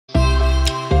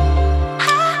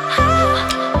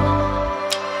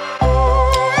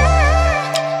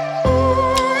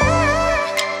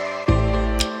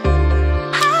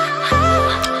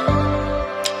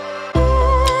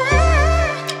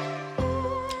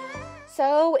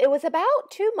So it was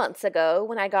about 2 months ago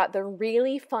when I got the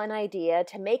really fun idea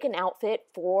to make an outfit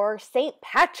for St.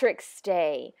 Patrick's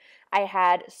Day. I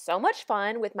had so much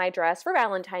fun with my dress for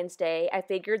Valentine's Day, I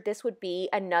figured this would be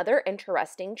another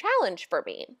interesting challenge for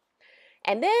me.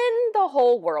 And then the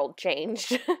whole world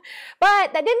changed.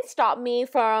 But that didn't stop me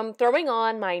from throwing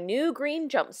on my new green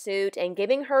jumpsuit and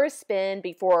giving her a spin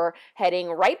before heading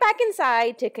right back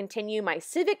inside to continue my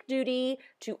civic duty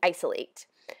to isolate.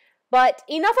 But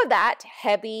enough of that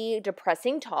heavy,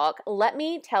 depressing talk. Let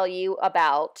me tell you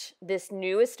about this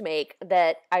newest make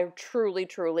that I truly,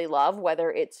 truly love,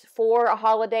 whether it's for a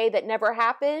holiday that never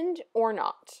happened or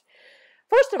not.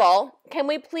 First of all, can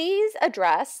we please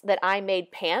address that I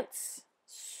made pants?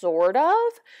 Sort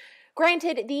of.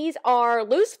 Granted, these are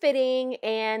loose-fitting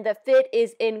and the fit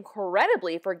is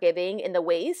incredibly forgiving in the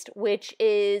waist, which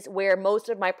is where most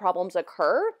of my problems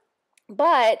occur.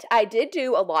 But I did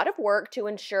do a lot of work to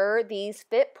ensure these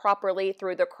fit properly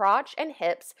through the crotch and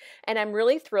hips, and I'm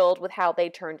really thrilled with how they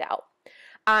turned out.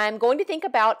 I'm going to think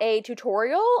about a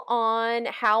tutorial on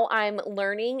how I'm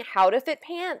learning how to fit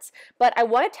pants, but I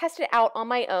want to test it out on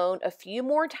my own a few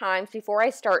more times before I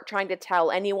start trying to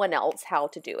tell anyone else how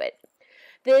to do it.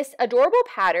 This adorable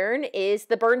pattern is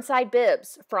the Burnside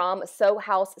Bibs from Sew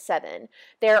House 7.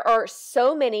 There are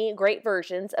so many great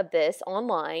versions of this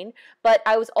online, but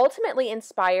I was ultimately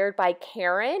inspired by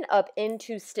Karen of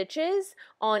Into Stitches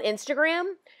on Instagram.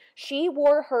 She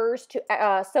wore hers to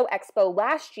Sew Expo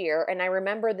last year, and I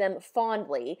remember them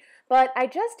fondly, but I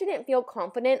just didn't feel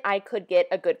confident I could get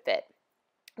a good fit.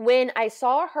 When I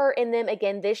saw her in them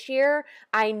again this year,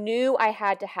 I knew I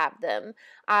had to have them.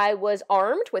 I was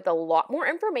armed with a lot more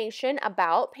information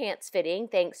about pants fitting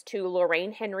thanks to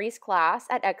Lorraine Henry's class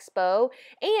at Expo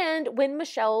and Win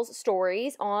Michelle's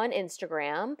stories on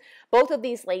Instagram. Both of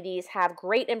these ladies have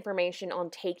great information on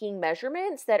taking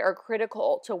measurements that are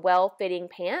critical to well-fitting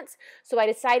pants, so I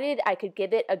decided I could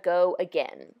give it a go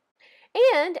again.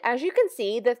 And as you can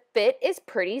see, the fit is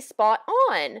pretty spot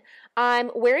on. I'm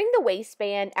wearing the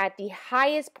waistband at the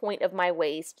highest point of my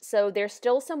waist, so there's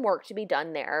still some work to be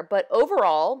done there, but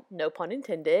overall, no pun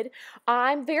intended,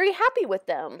 I'm very happy with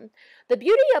them. The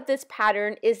beauty of this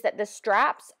pattern is that the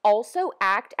straps also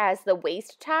act as the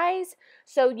waist ties,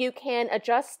 so you can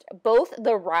adjust both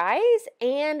the rise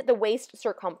and the waist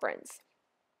circumference.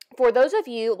 For those of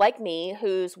you like me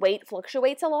whose weight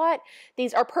fluctuates a lot,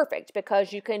 these are perfect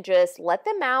because you can just let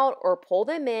them out or pull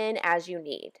them in as you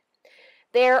need.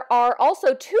 There are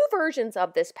also two versions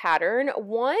of this pattern,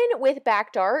 one with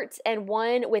back darts and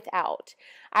one without.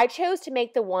 I chose to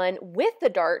make the one with the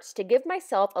darts to give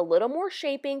myself a little more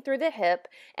shaping through the hip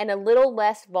and a little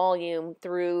less volume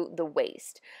through the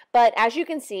waist. But as you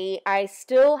can see, I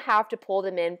still have to pull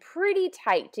them in pretty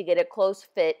tight to get a close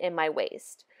fit in my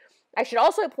waist. I should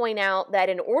also point out that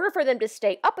in order for them to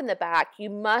stay up in the back, you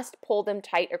must pull them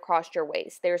tight across your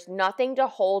waist. There's nothing to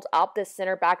hold up the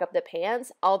center back of the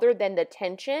pants other than the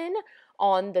tension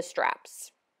on the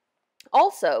straps.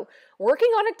 Also,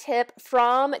 working on a tip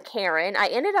from Karen, I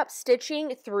ended up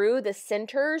stitching through the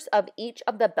centers of each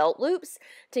of the belt loops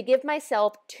to give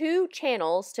myself 2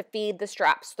 channels to feed the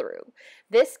straps through.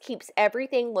 This keeps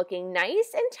everything looking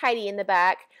nice and tidy in the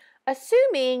back,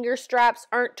 assuming your straps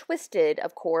aren't twisted,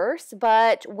 of course,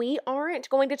 but we aren't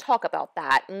going to talk about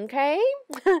that, okay?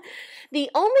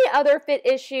 The only other fit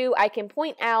issue I can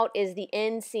point out is the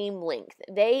inseam length.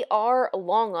 They are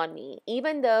long on me.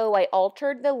 Even though I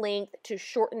altered the length to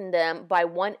shorten them by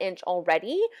 1 inch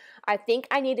already, I think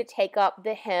I need to take up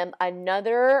the hem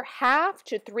another 1/2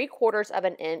 to 3/4 of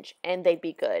an inch and they'd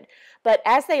be good. But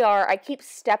as they are, I keep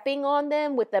stepping on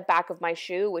them with the back of my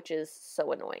shoe, which is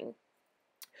so annoying.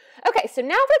 Okay, so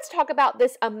now let's talk about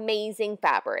this amazing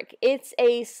fabric. It's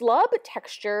a slub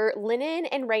texture linen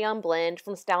and rayon blend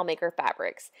from StyleMaker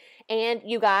Fabrics. And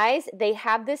you guys, they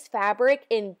have this fabric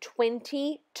in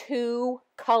 22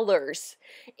 colors.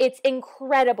 It's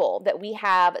incredible that we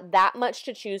have that much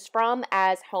to choose from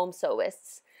as home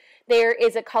sewists. There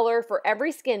is a color for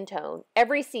every skin tone,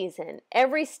 every season,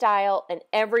 every style, and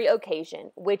every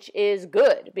occasion, which is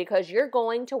good because you're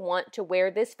going to want to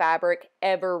wear this fabric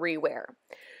everywhere.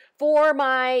 For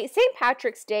my St.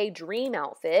 Patrick's Day dream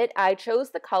outfit, I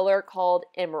chose the color called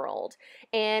Emerald.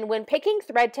 And when picking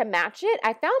thread to match it,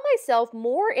 I found myself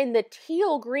more in the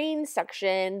teal green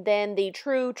section than the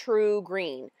true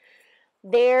green.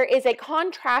 There is a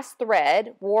contrast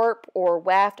thread, warp or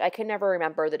weft, I can never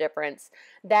remember the difference,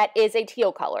 that is a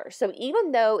teal color. So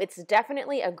even though it's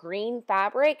definitely a green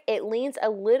fabric, it leans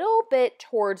a little bit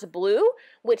towards blue,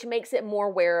 which makes it more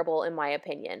wearable in my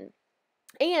opinion.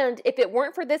 And if it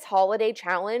weren't for this holiday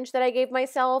challenge that I gave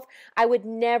myself, I would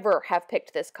never have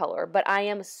picked this color, but I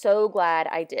am so glad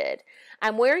I did.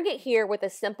 I'm wearing it here with a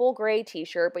simple gray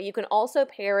t-shirt, but you can also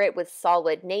pair it with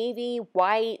solid navy,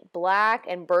 white, black,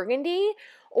 and burgundy,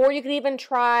 or you could even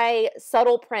try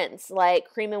subtle prints like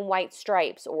cream and white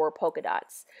stripes or polka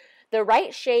dots. The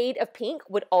right shade of pink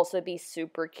would also be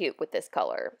super cute with this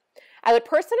color. I would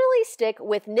personally stick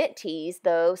with knit tees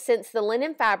though, since the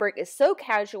linen fabric is so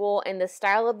casual and the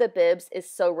style of the bibs is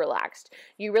so relaxed.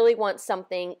 You really want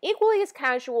something equally as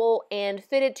casual and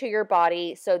fitted to your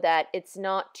body so that it's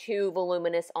not too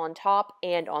voluminous on top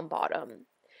and on bottom.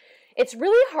 It's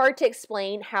really hard to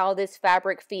explain how this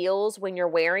fabric feels when you're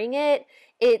wearing it.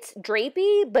 It's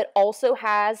drapey, but also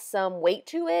has some weight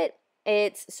to it.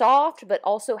 It's soft, but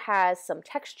also has some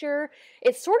texture.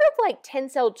 It's sort of like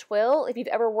tencel twill, if you've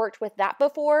ever worked with that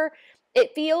before.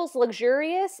 It feels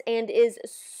luxurious and is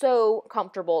so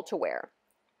comfortable to wear.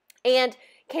 And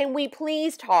can we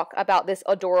please talk about this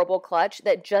adorable clutch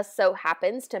that just so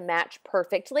happens to match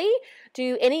perfectly?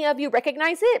 Do any of you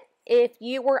recognize it? If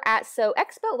you were at Sew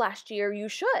Expo last year, you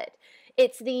should.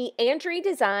 It's the Andrea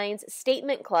Designs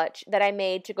statement clutch that I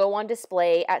made to go on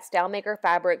display at StyleMaker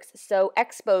Fabric's Sew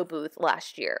Expo booth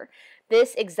last year.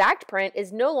 This exact print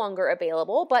is no longer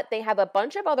available, but they have a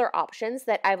bunch of other options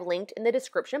that I've linked in the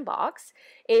description box.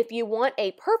 If you want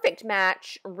a perfect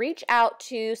match, reach out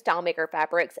to StyleMaker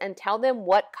Fabrics and tell them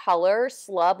what color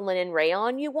slub linen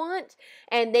rayon you want,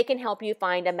 and they can help you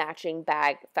find a matching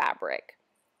bag fabric.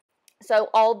 So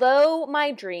although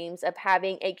my dreams of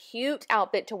having a cute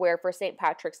outfit to wear for St.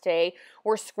 Patrick's Day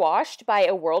were squashed by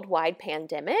a worldwide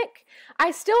pandemic,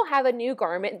 I still have a new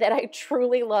garment that I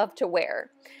truly love to wear.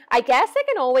 I guess I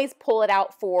can always pull it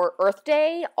out for Earth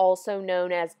Day, also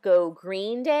known as Go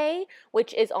Green Day,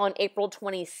 which is on April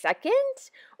 22nd.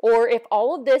 Or if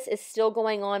all of this is still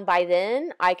going on by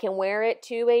then, I can wear it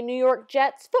to a New York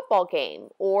Jets football game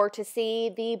or to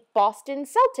see the Boston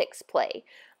Celtics play.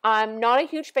 I'm not a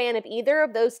huge fan of either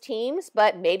of those teams,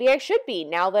 but maybe I should be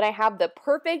now that I have the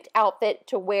perfect outfit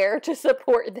to wear to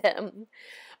support them.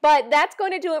 But that's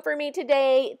going to do it for me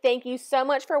today. Thank you so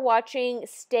much for watching.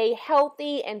 Stay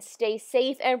healthy and stay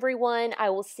safe, everyone.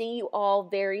 I will see you all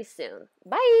very soon.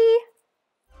 Bye!